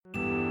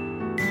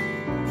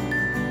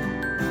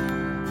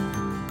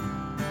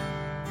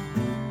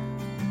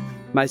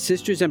My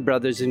sisters and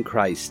brothers in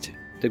Christ,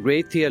 the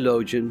great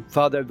theologian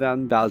Father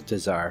Van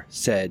Balthasar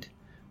said,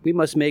 we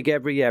must make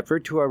every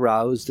effort to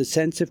arouse the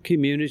sense of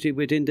community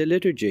within the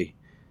liturgy,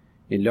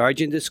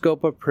 enlarging the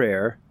scope of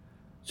prayer,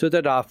 so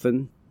that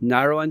often,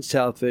 narrow and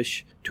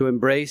selfish, to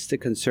embrace the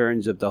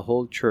concerns of the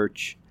whole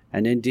Church,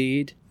 and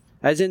indeed,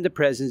 as in the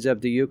presence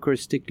of the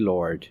Eucharistic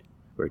Lord,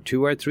 where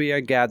 2 or 3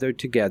 are gathered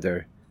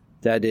together,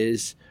 that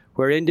is,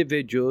 where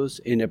individuals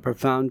in a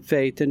profound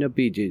faith and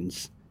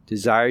obedience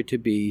desire to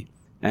be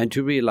and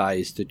to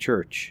realize the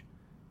Church.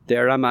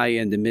 There am I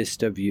in the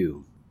midst of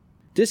you.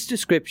 This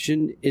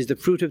description is the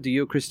fruit of the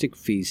Eucharistic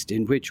feast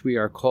in which we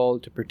are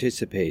called to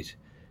participate.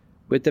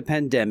 With the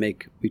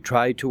pandemic, we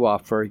tried to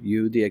offer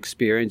you the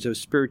experience of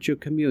spiritual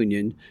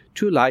communion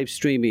through live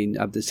streaming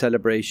of the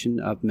celebration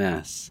of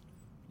Mass.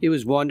 It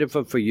was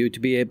wonderful for you to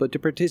be able to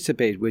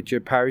participate with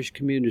your parish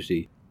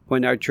community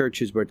when our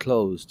churches were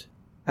closed.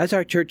 As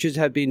our churches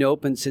have been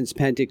open since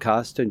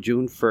Pentecost on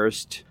June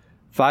 1st,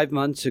 5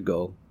 months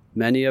ago,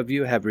 many of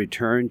you have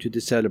returned to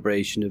the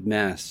celebration of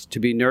Mass to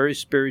be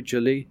nourished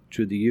spiritually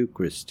through the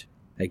Eucharist,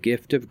 a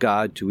gift of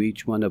God to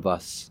each one of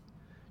us.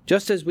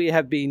 Just as we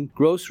have been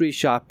grocery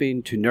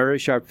shopping to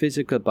nourish our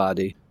physical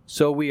body,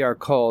 so we are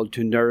called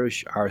to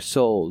nourish our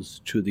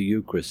souls through the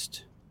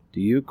Eucharist.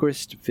 The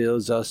Eucharist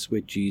fills us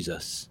with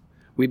Jesus.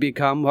 We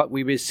become what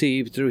we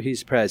receive through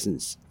His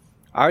presence.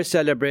 Our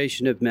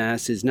celebration of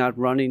Mass is not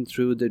running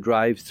through the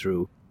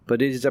drive-thru,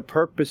 but it is a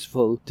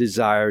purposeful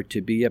desire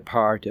to be a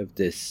part of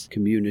this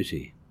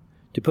community,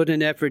 to put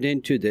an effort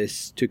into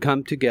this, to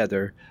come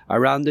together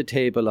around the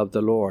table of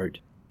the Lord,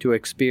 to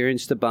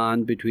experience the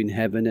bond between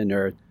heaven and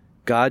earth.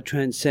 God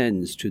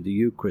transcends to the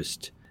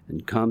Eucharist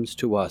and comes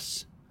to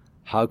us.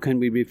 How can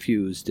we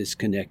refuse this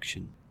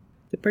connection?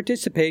 The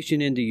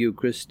participation in the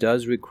Eucharist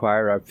does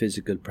require our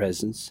physical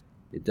presence.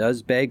 It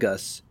does beg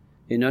us,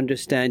 in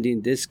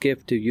understanding this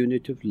gift of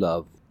unity of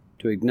love,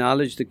 to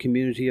acknowledge the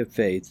community of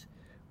faith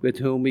with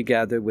whom we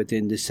gather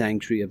within the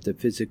sanctuary of the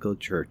physical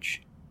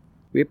church.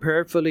 We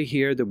prayerfully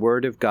hear the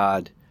word of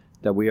God,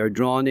 that we are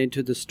drawn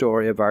into the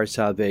story of our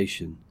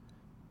salvation.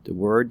 The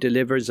word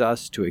delivers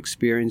us to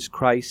experience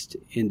Christ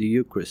in the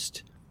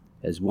Eucharist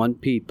as one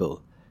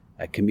people,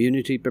 a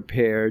community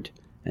prepared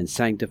and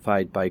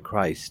sanctified by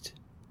Christ.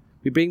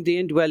 We bring the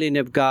indwelling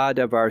of God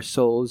of our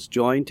souls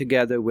joined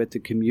together with the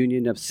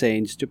communion of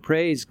saints to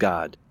praise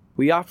God.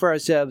 We offer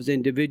ourselves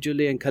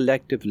individually and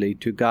collectively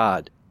to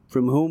God,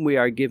 from whom we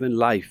are given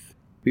life.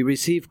 We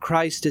receive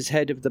Christ as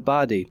head of the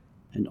body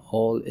and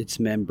all its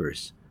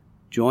members.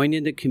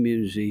 Joining the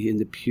community in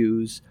the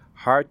pews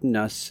hearten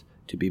us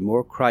to be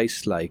more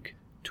Christ-like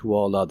to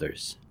all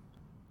others.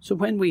 So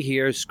when we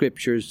hear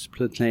scriptures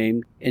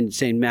proclaimed in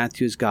St.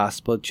 Matthew's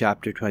Gospel,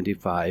 chapter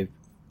 25,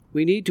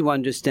 we need to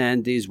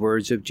understand these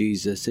words of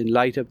Jesus in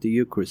light of the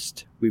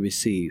Eucharist we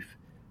receive.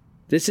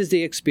 This is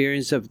the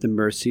experience of the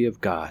mercy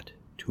of God,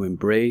 to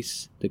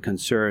embrace the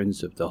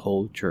concerns of the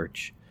whole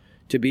Church,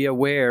 to be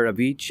aware of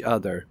each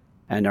other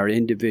and our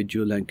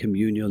individual and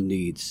communal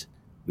needs.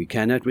 We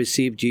cannot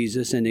receive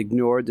Jesus and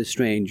ignore the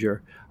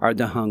stranger, or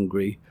the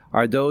hungry,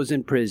 or those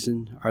in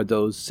prison, or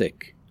those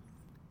sick.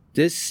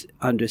 This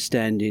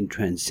understanding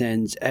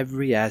transcends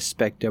every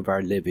aspect of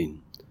our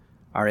living,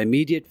 our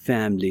immediate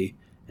family,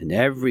 and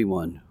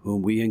everyone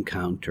whom we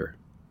encounter.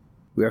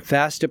 We are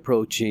fast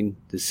approaching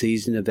the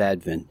season of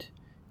Advent.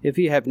 If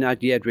you have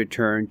not yet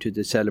returned to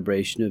the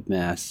celebration of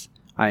Mass,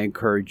 I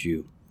encourage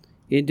you,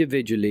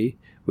 individually,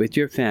 with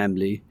your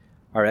family,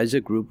 or as a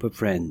group of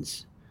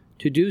friends,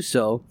 to do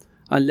so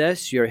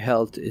unless your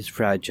health is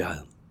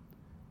fragile.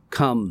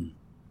 Come.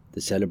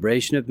 The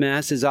celebration of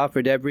Mass is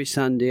offered every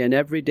Sunday and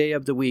every day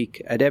of the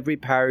week at every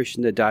parish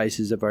in the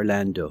Diocese of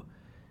Orlando.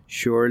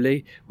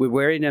 Surely, with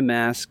wearing a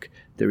mask,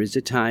 there is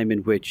a time in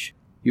which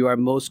you are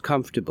most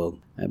comfortable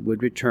and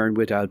would return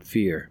without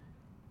fear.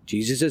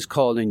 Jesus is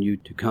calling you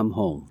to come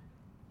home.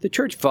 The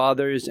Church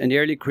Fathers and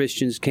early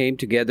Christians came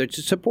together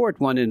to support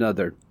one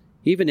another,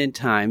 even in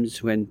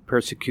times when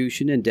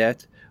persecution and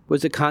death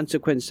was a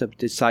consequence of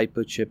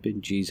discipleship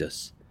in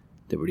Jesus.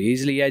 They were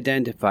easily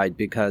identified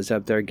because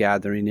of their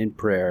gathering in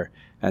prayer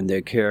and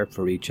their care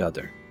for each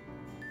other.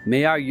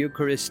 May our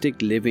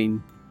Eucharistic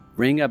living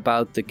bring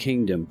about the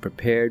kingdom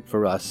prepared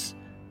for us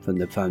from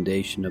the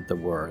foundation of the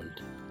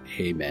world.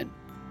 Amen.